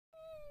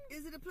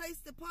Is it a place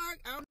to park?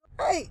 I don't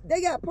know. Hey,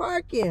 they got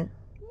parking.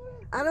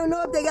 I don't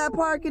know if they got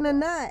parking or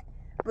not.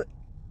 But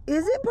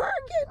is it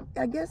parking?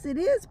 I guess it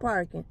is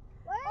parking.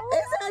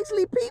 It's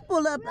actually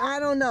people up. I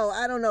don't know.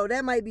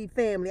 That might be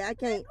family. I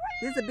can't.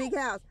 This is a big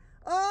house.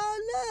 Oh,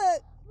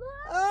 look.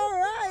 All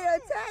right, a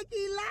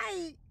tacky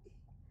light.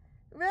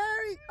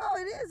 Very. Oh,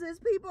 it is. There's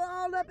people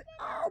all up.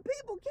 Oh,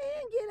 people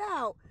can get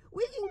out.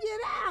 We can get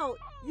out.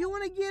 You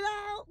want to get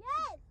out?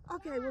 Yes.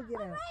 Okay, we'll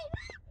get out.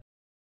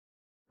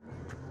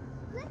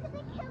 Look at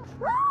the kill.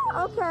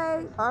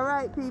 Okay. All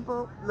right,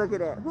 people. Look at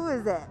that. Who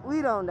is that?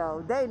 We don't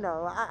know. They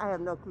know. I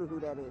have no clue who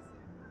that is.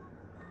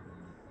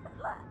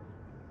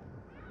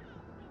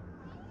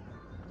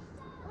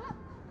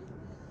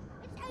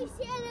 It's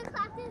Santa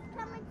Claus is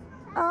coming.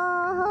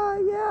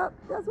 Yeah.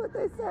 That's what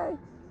they say.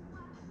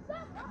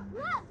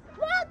 Look,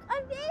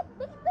 Auntie,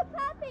 look at the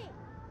puppy.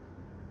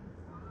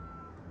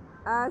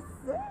 I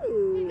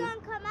see. He's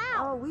gonna come out.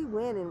 Oh, we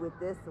winning with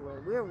this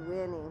one. We're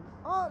winning.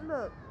 Oh,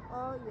 look.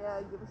 Oh,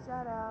 yeah. Give a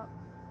shout out.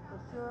 For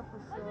sure, for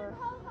sure.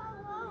 Ho, ho,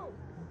 ho.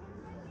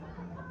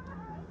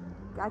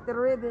 Got the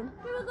ribbon.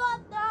 Here we go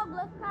up there.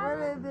 Let's The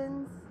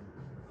ribbons.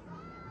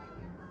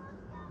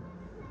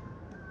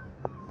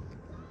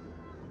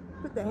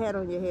 Put the hat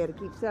on your head to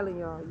keep telling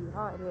y'all you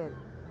hard-headed.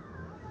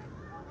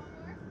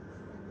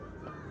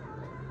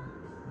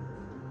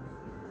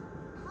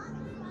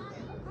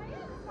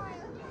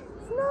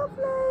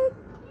 Snowflake.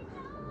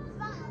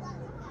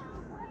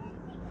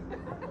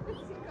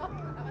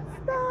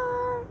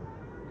 Star.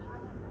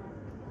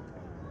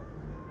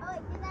 Oh,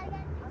 wait, do that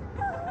again.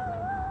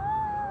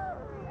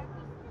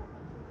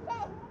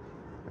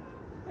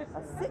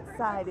 A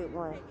six-sided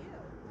one.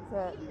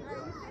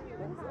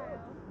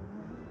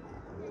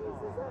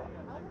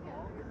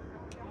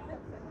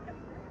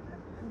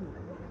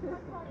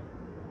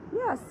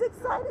 Yeah,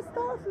 six-sided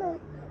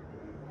snowflake.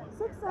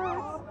 Six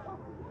sides.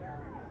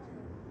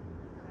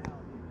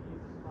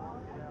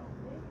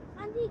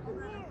 Auntie,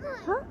 come here.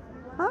 Huh?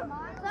 Huh?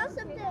 There's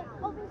something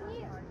over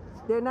here.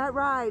 They're not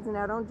rides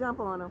now. Don't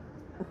jump on them.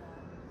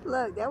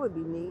 Look, that would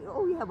be neat.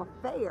 Oh, we have a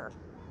fair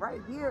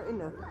right here in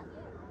the... Is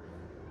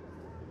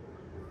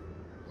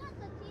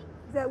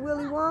that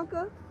Willy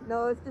Wonka?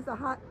 No, it's just a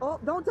hot... Oh,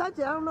 don't touch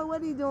it. I don't know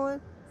what he's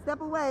doing.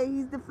 Step away.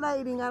 He's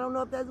deflating. I don't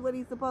know if that's what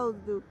he's supposed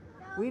to do.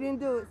 We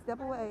didn't do it. Step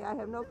away. I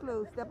have no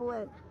clue. Step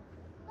away.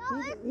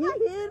 He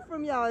hid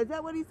from y'all. Is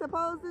that what he's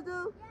supposed to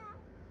do?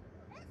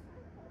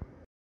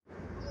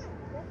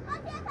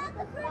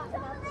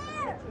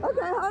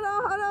 Okay,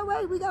 hold on,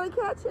 wait. We gotta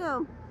catch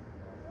him.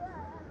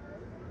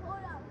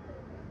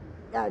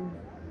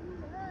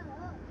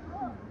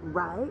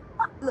 Right?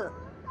 Look.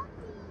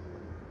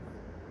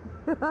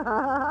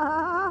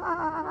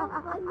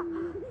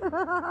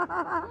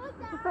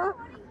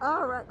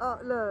 All right. Oh,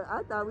 look.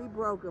 I thought we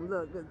broke him.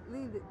 Look, just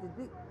leave it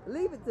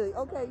to you.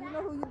 Okay, you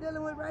know who you're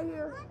dealing with right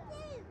here?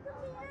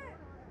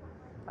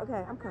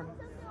 Okay, I'm coming.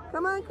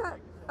 Come on,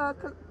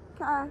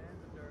 Kai.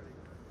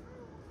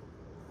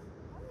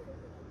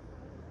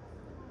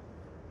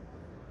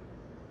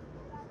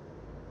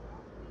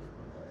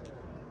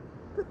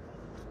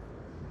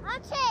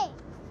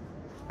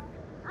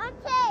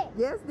 Auntie.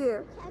 Yes,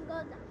 dear. Can't go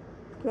that.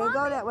 Can't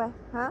go that way,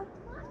 huh?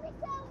 Mommy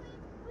told me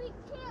we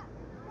can't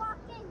walk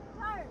in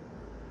dirt.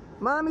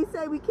 Mommy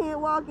say we can't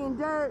walk in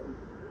dirt.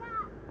 Yeah.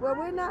 Well,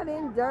 we're not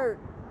in dirt.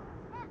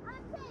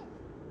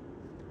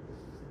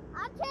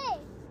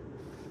 Auntie.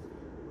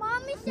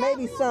 Mommy said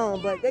Maybe we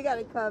some, can't. but they got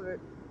it covered.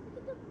 Look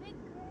at the big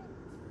grass.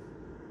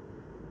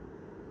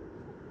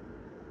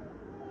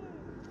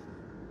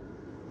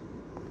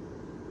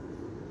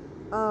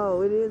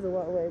 Oh, it is a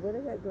walkway, but they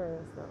got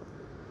grass though.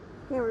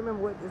 Can't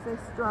remember what this is.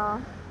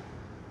 Straw.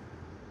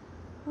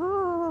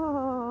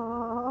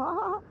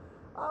 Oh,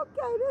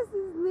 okay, this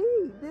is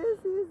neat. This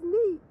is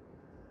neat.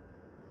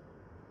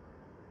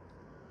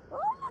 Oh,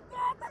 look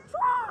at the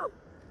trough.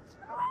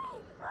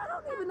 Great. I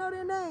don't even know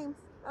their names.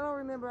 I don't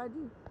remember. I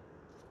do.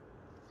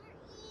 They're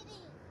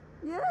eating.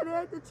 Yeah, they're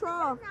at the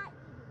trough. They're not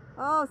eating.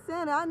 Oh,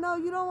 Santa, I know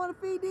you don't want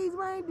to feed these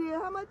reindeer.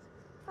 How much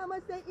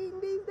they eating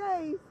these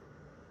days?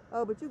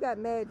 Oh, but you got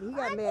Magic. He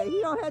got mad. He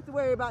don't have to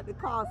worry about the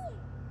cost.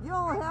 You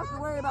don't have to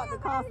worry about the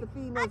cost of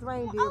feeding those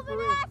reindeer Over for there,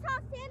 real. I saw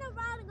Santa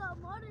riding a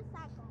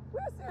motorcycle.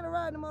 Where's Santa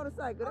riding a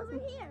motorcycle? Over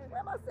here.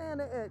 Where my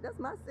Santa at? That's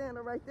my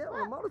Santa right there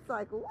on a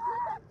motorcycle. Look,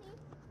 What? Auntie.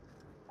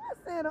 Where's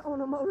Santa on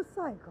a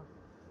motorcycle?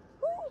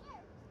 Who?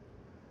 Here.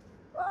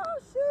 Oh,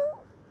 shoot.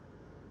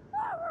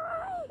 All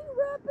right,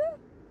 rapping.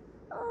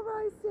 All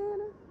right,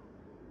 Santa.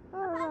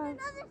 All There's right.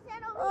 another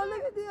Santa over Oh, here.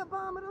 look at the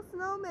abominable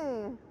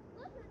snowman.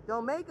 Look.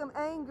 Don't make him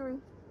angry.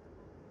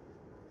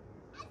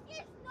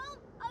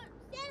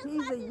 Santa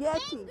He's Claus a is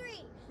Yeti. angry.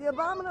 The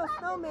abominable Santa Claus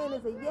snowman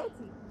is a angry.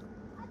 Yeti.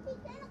 I think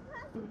Santa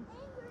Claus is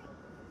angry.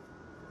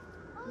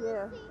 Oh,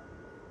 Yeah. let's see.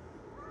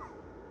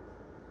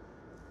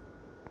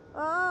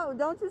 Oh,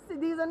 don't you see?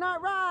 These are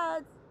not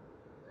rides.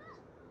 Look.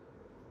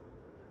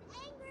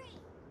 He's angry.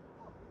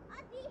 I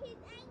see he's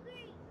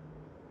angry.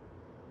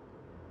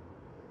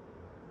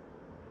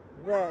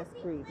 That's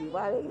creepy.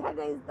 Why they got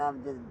their stuff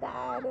just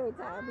dying every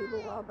time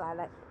people walk by?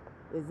 Like,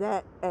 Is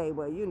that, hey,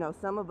 well, you know,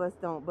 some of us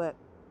don't, but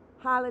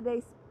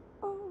holidays.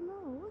 Oh no,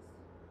 what's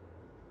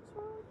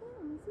wrong with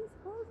him? Is he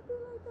supposed to be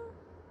like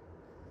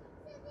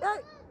that? Hey,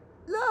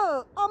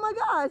 look, oh my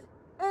gosh,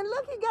 and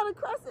look, he got a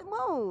crescent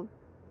moon.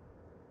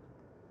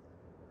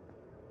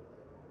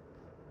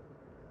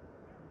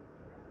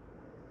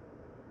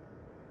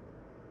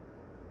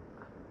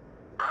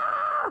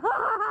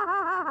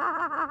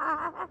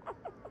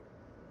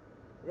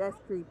 That's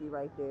creepy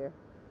right there.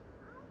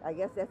 I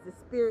guess that's the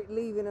spirit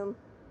leaving him,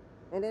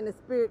 and then the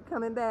spirit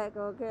coming back.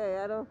 Okay,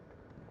 I don't.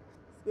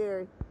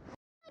 Scary.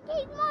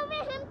 He's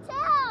moving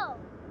himself.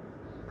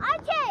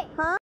 Archie.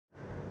 Huh?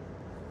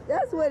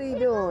 That's what he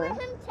doing.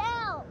 Moving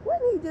himself.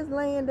 Wasn't he just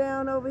laying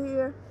down over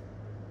here?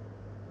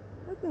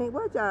 I think.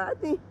 Watch out. I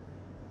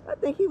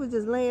think he was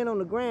just laying on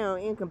the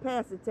ground,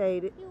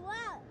 incapacitated. He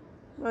was.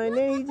 And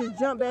then he just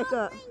jumped back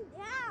up.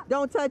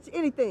 Don't touch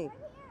anything. Right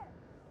here.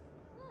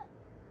 Look.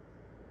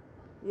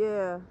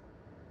 Yeah.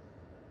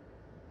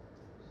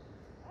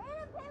 And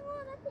a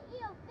penguin that's to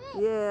eat a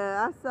fish.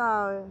 Yeah, I saw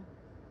it.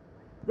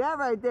 That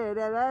right there,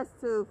 that's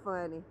too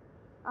funny.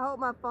 I hope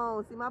my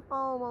phone, see, my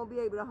phone won't be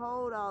able to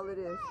hold all of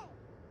this.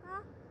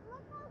 Huh?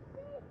 Look how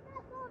big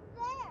that's over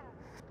there.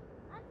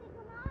 Auntie,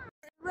 come on.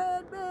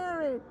 Red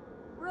berry,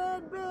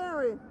 red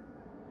berry.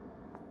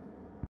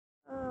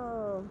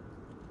 Oh.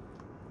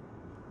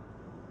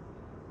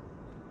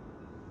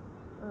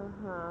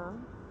 Uh-huh.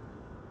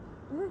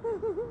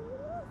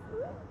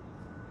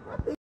 I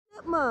think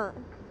chipmunk.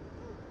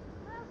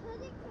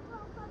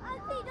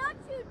 Auntie, don't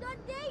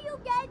you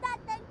gave that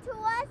thing to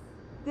us?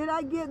 Did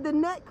I give the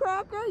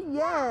nutcracker?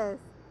 Yes.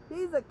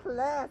 He's a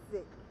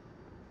classic.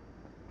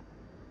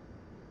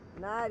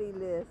 Naughty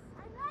list.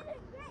 I got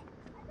it grit.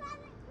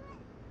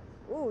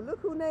 Ooh, look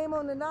who name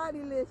on the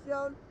naughty list,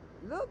 yo.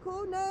 Look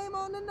who name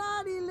on the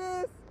naughty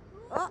list.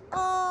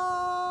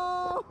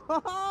 Uh-oh.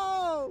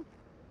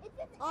 It's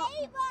just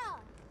Ava.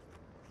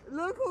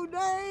 Look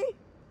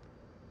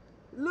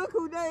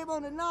who name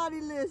on the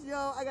naughty list,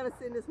 yo. I gotta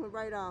send this one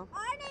right off.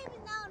 Our name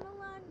is not on the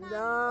one.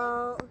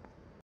 No.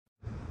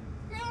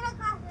 Santa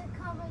Claus is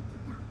coming to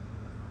town.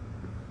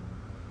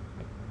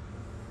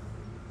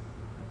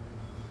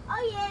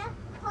 Oh yeah,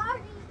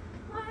 party,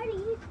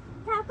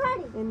 top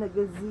party. In the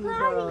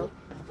gazebo.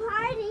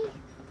 Party.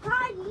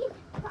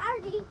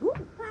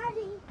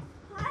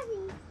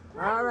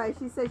 All right,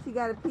 she said she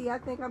gotta pee. I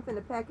think I'm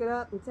finna pack it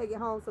up and take it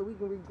home so we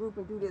can regroup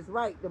and do this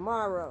right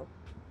tomorrow.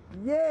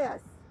 Yes.